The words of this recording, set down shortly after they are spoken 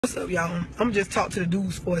What's up, y'all? I'm gonna just talk to the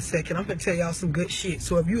dudes for a second. I'm gonna tell y'all some good shit.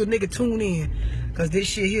 So if you a nigga, tune in, cause this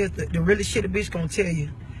shit here is the really shit a bitch gonna tell you.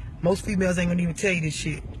 Most females ain't gonna even tell you this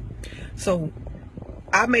shit. So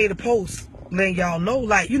I made a post letting y'all know,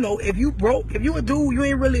 like, you know, if you broke, if you a dude, you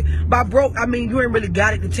ain't really, by broke, I mean you ain't really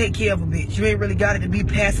got it to take care of a bitch. You ain't really got it to be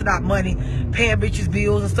passing out money, paying bitches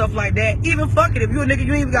bills and stuff like that. Even fuck it, if you a nigga,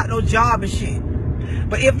 you ain't even got no job and shit.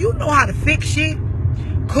 But if you know how to fix shit,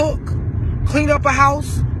 cook, clean up a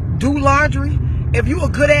house, do laundry, if you a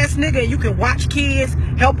good ass nigga and you can watch kids,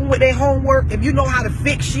 help them with their homework, if you know how to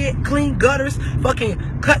fix shit, clean gutters,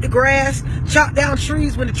 fucking cut the grass, chop down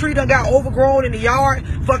trees when the tree done got overgrown in the yard,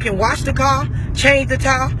 fucking wash the car, change the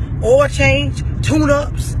tire, oil change,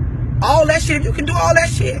 tune-ups, all that shit. If you can do all that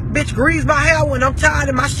shit, bitch, grease my hair when I'm tired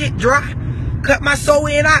and my shit dry, cut my sew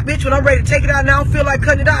in out, bitch, when I'm ready to take it out and I don't feel like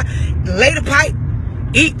cutting it out, lay the pipe,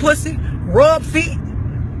 eat pussy, rub feet,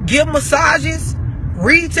 give massages,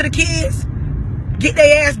 read to the kids, get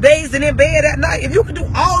their ass bathed and in bed at night. If you can do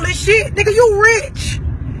all this shit, nigga, you rich.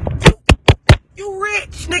 You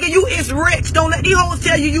rich, nigga. You is rich. Don't let these hoes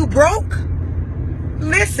tell you broke.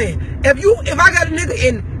 Listen, if I got a nigga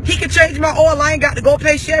and he can change my oil, I ain't got to go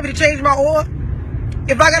pay Chevy to change my oil.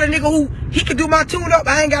 If I got a nigga who he can do my tune-up,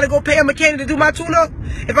 I ain't got to go pay a mechanic to do my tune-up.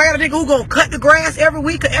 If I got a nigga who gonna cut the grass every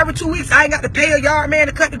week or every 2 weeks, I ain't got to pay a yard man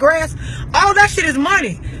to cut the grass. All that shit is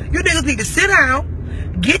money. You niggas need to sit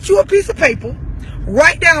down, get you a piece of paper,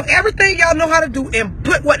 write down everything y'all know how to do, and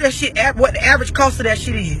put what that shit, what the average cost of that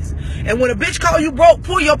shit is. And when a bitch call you broke,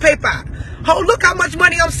 pull your paper out. Ho, look how much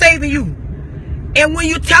money I'm saving you. And when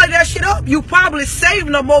you tally that shit up, you probably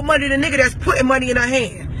saving her more money than the nigga that's putting money in her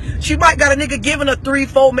hand. She might got a nigga giving her $300,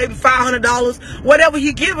 $400, maybe $500, whatever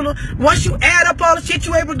he giving her. Once you add up all the shit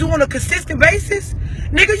you able to do on a consistent basis,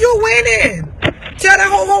 nigga, you winning. Tell that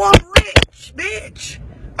hoe I'm rich, bitch.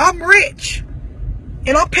 I'm rich.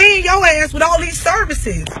 And I'm paying your ass with all these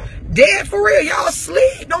services. Dead for real. Y'all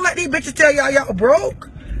asleep. Don't let these bitches tell y'all broke.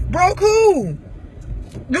 Broke who?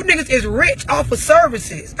 You niggas is rich off of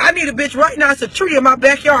services. I need a bitch right now. It's a tree in my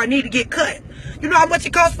backyard. I need to get cut. You know how much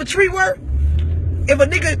it costs for tree work? If a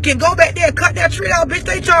nigga can go back there and cut that tree down, bitch,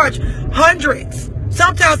 they charge hundreds.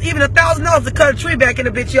 Sometimes even $1,000 to cut a tree back in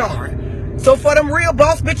the bitch yard. So for them real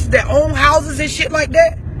boss bitches that own houses and shit like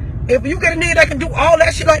that, if you get a nigga that can do all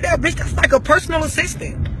that shit like that, bitch, that's like a personal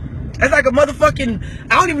assistant. That's like a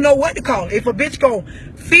motherfucking, I don't even know what to call it. If a bitch go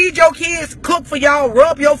feed your kids, cook for y'all,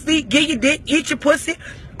 rub your feet, give you dick, eat your pussy,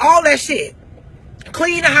 all that shit.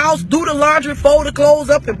 Clean the house, do the laundry, fold the clothes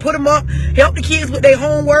up and put them up, help the kids with their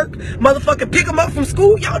homework, motherfucking pick them up from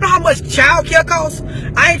school. Y'all know how much child care costs?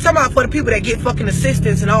 I ain't talking about for the people that get fucking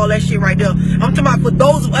assistance and all that shit right there. I'm talking about for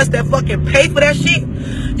those of us that fucking pay for that shit.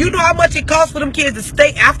 You know how much it costs for them kids to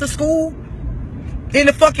stay after school in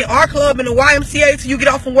the fucking art club and the YMCA till you get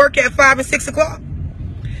off from work at 5 and 6 o'clock?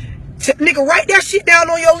 Nigga, write that shit down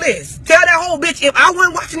on your list. Tell that whole bitch, if I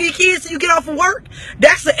wasn't watching these kids till you get off from work,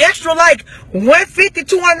 that's an extra like $150,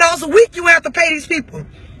 $200 a week you have to pay these people.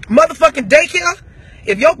 Motherfucking daycare.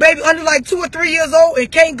 If your baby under like 2 or 3 years old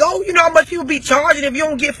and can't go, you know how much people be charging if you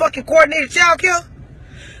don't get fucking coordinated child care?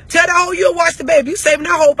 Tell that whole you'll watch the baby. You saving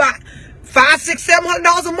that whole about $500, $600,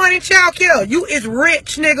 $700 a month in child care. You is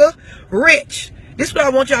rich, nigga. Rich. This is what I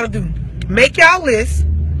want y'all to do. Make y'all list.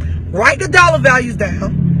 Write the dollar values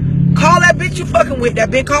down. Call that bitch you fucking with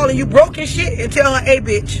that been calling you broken shit and tell her, hey,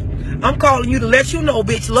 bitch, I'm calling you to let you know,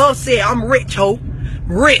 bitch, Love said I'm rich, ho.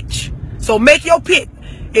 Rich. So make your pick.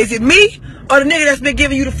 Is it me or the nigga that's been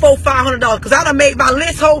giving you the $400, $500? Because I done made my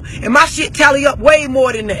list, ho, and my shit tally up way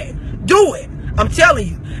more than that. Do it. I'm telling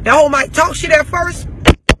you. That hoe might talk shit at first.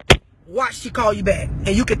 Watch she call you back.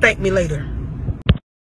 And you can thank me later.